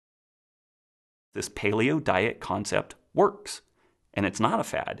This paleo diet concept works, and it's not a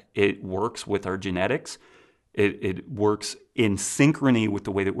fad. It works with our genetics. It works in synchrony with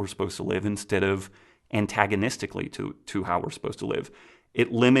the way that we're supposed to live instead of antagonistically to how we're supposed to live.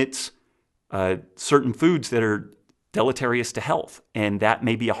 It limits certain foods that are deleterious to health, and that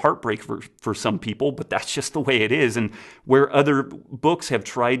may be a heartbreak for some people, but that's just the way it is. And where other books have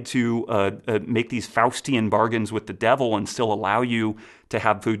tried to make these Faustian bargains with the devil and still allow you to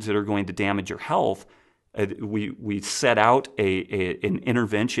have foods that are going to damage your health, we set out an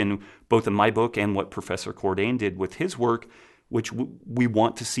intervention, both in my book and what Professor Cordain did with his work, which we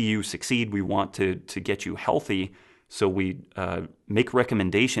want to see you succeed. We want to get you healthy. So we make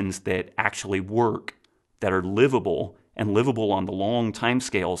recommendations that actually work, that are livable and livable on the long time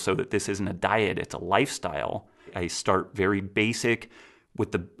scale, so that this isn't a diet, it's a lifestyle. I start very basic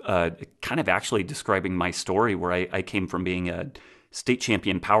with the kind of actually describing my story, where I came from being a state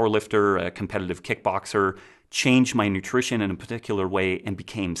champion powerlifter, a competitive kickboxer, changed my nutrition in a particular way and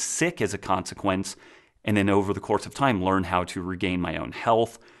became sick as a consequence. And then over the course of time, learned how to regain my own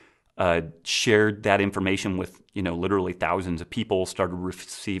health, shared that information with, literally thousands of people, started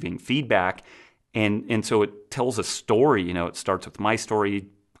receiving feedback. And so it tells a story, it starts with my story,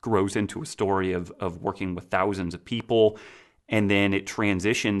 grows into a story of working with thousands of people. And then it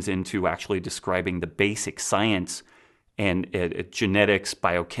transitions into actually describing the basic science and genetics,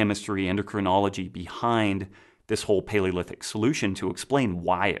 biochemistry, endocrinology behind this whole Paleolithic solution to explain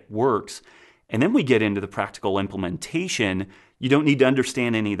why it works. And then we get into the practical implementation. You don't need to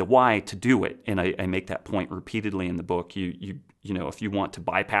understand any of the why to do it. And I make that point repeatedly in the book. You know, if you want to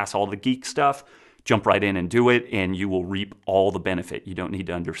bypass all the geek stuff, jump right in and do it, and you will reap all the benefit. You don't need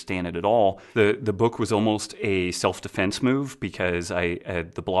to understand it at all. The book was almost a self-defense move because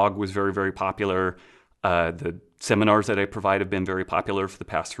the blog was very, very popular. The seminars that I provide have been very popular for the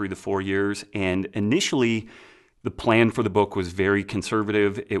past 3 to 4 years. And initially, the plan for the book was very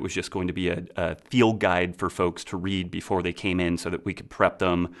conservative. It was just going to be a field guide for folks to read before they came in so that we could prep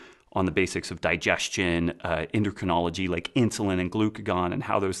them on the basics of digestion, endocrinology like insulin and glucagon and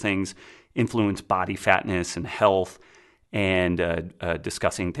how those things influence body fatness and health, and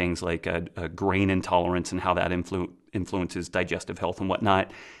discussing things like grain intolerance and how that influences digestive health and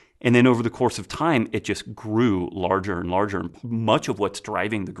whatnot. And then over the course of time, it just grew larger and larger. Much of what's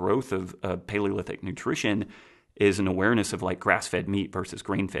driving the growth of Paleolithic nutrition is an awareness of like grass-fed meat versus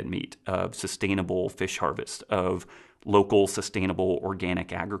grain-fed meat, of sustainable fish harvest, of local, sustainable,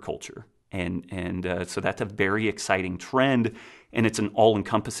 organic agriculture. And so that's a very exciting trend, and it's an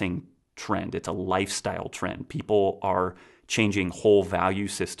all-encompassing trend. It's a lifestyle trend. People are changing whole value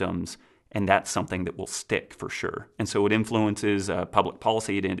systems, and that's something that will stick for sure. And so it influences public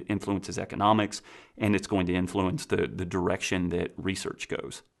policy, it influences economics, and it's going to influence the direction that research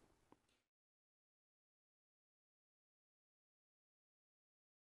goes.